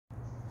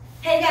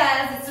Hey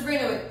guys, it's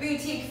Sabrina with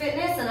Boutique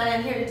Fitness and I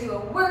am here to do a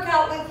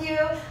workout with you.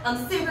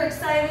 I'm super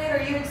excited.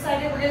 Are you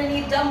excited? We're gonna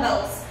need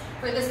dumbbells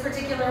for this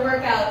particular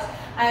workout.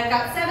 I've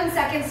got 7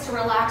 seconds to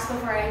relax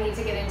before I need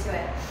to get into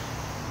it.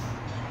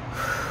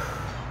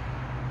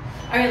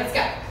 All right, let's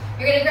go.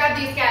 You're gonna grab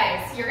these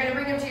guys. You're gonna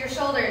bring them to your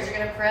shoulders. You're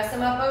gonna press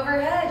them up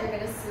overhead. You're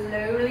gonna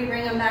slowly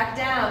bring them back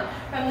down.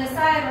 From the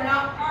side, we're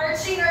not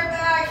arching our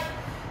back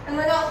and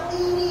we're not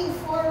leaning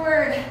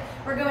forward.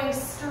 We're going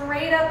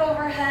straight up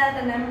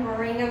overhead and then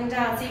bring them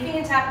down. See if you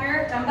can tap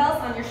your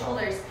dumbbells on your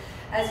shoulders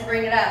as you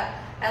bring it up.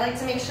 I like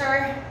to make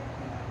sure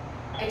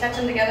I touch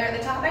them together at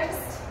the top. I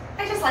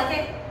just like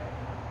it.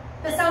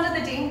 The sound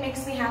of the ding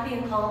makes me happy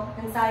and calm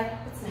inside.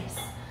 It's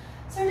nice.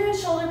 So we're doing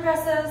shoulder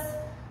presses.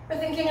 We're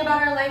thinking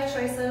about our life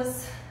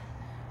choices.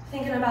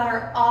 Thinking about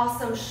our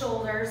awesome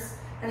shoulders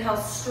and how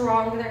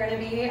strong they're gonna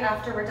be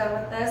after we're done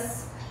with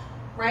this.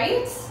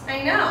 Right?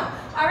 I know.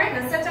 All right,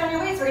 now set down your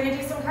weights. We're gonna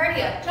do some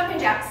cardio. Jumping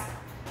jacks.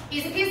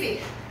 Easy peasy.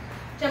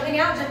 Jumping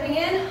out, jumping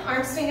in,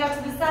 arms swing out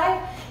to the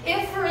side.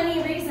 If for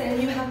any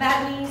reason you have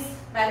bad knees,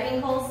 bad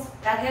ankles,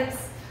 bad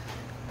hips,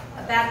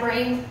 a bad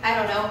brain, I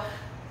don't know,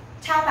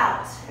 tap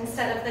out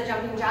instead of the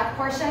jumping jack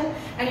portion,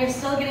 and you're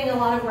still getting a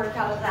lot of work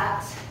out of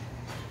that.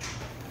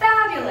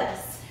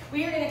 Fabulous.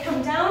 We are gonna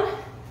come down,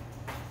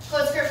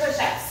 close grip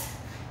push-ups.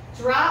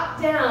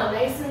 Drop down,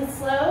 nice and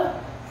slow.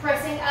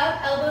 Pressing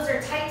up, elbows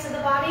are tight to the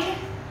body.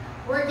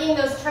 Working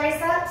those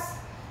triceps.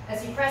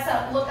 As you press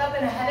up, look up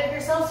and ahead of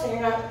yourself so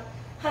you're not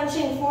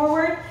hunching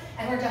forward.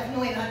 And we're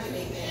definitely not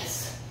doing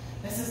this.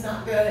 This is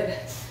not good.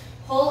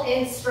 Pull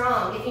in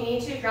strong. If you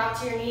need to, drop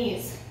to your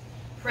knees.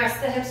 Press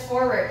the hips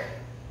forward.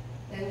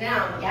 Then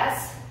down,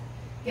 yes?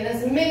 Get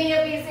as many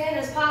of these in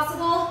as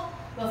possible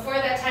before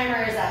that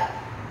timer is up.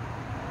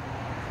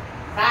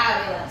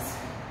 Fabulous.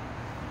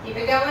 Keep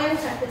it going,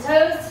 tuck the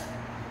toes.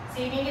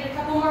 See if you can get a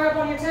couple more up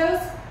on your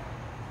toes.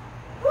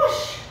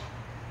 Whoosh.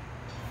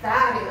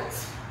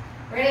 Fabulous.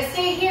 We're gonna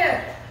stay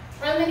here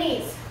from the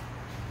knees.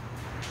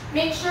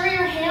 Make sure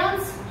your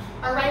hands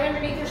are right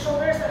underneath your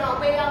shoulders and not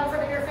way out in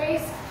front of your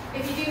face.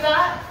 If you do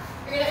that,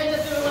 you're gonna end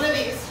up doing one of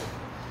these.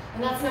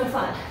 And that's no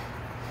fun.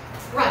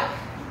 Right.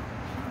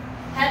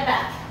 Head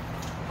back.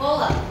 Pull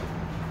up.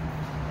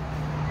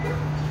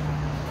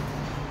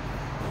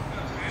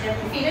 Jump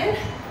your feet in,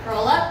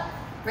 roll up,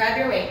 grab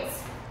your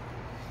weights.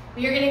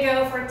 We are gonna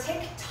go for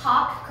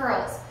tick-tock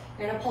curls.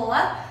 You're gonna pull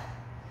up,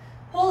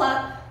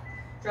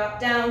 drop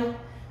down,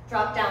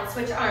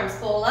 switch arms,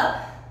 pull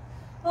up,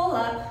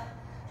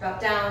 drop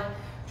down.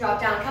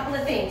 A couple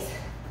of things.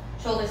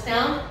 Shoulders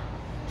down.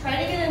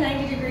 Try to get a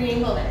 90-degree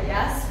angle there,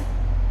 yes?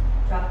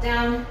 Drop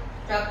down.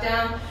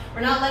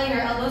 We're not letting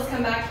our elbows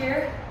come back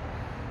here.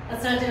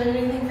 That's not doing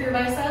anything for your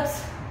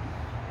biceps.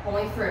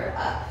 Pulling through,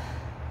 up,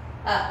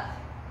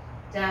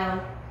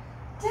 down,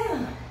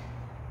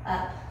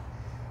 up,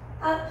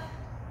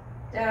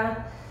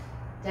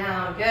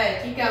 down.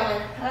 Good, keep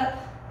going.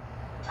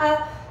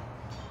 Up,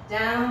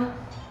 down.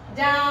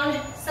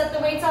 Set the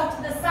weights off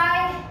to the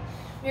side.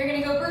 You're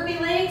gonna go burpee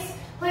legs,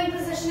 plank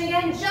position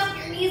again. Jump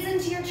your knees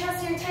into your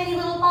chest, your tiny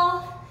little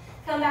ball.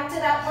 Come back to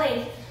that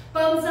plank.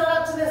 Thumbs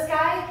up to the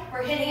sky.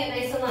 We're hitting it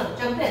nice and low.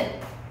 Jump in,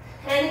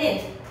 and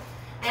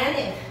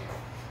in.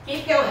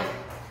 Keep going,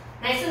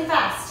 nice and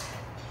fast.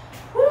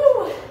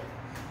 Woo!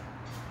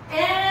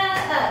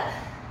 And up.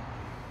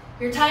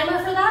 Your timer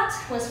for that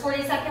was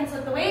 40 seconds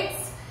with the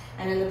weights,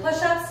 and in the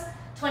push-ups,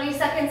 20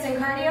 seconds in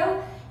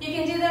cardio. You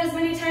can do that as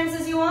many times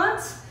as you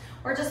want,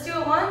 or just do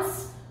it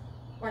once,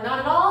 or not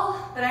at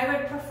all, but I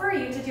would prefer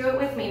you to do it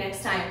with me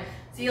next time.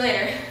 See you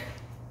later.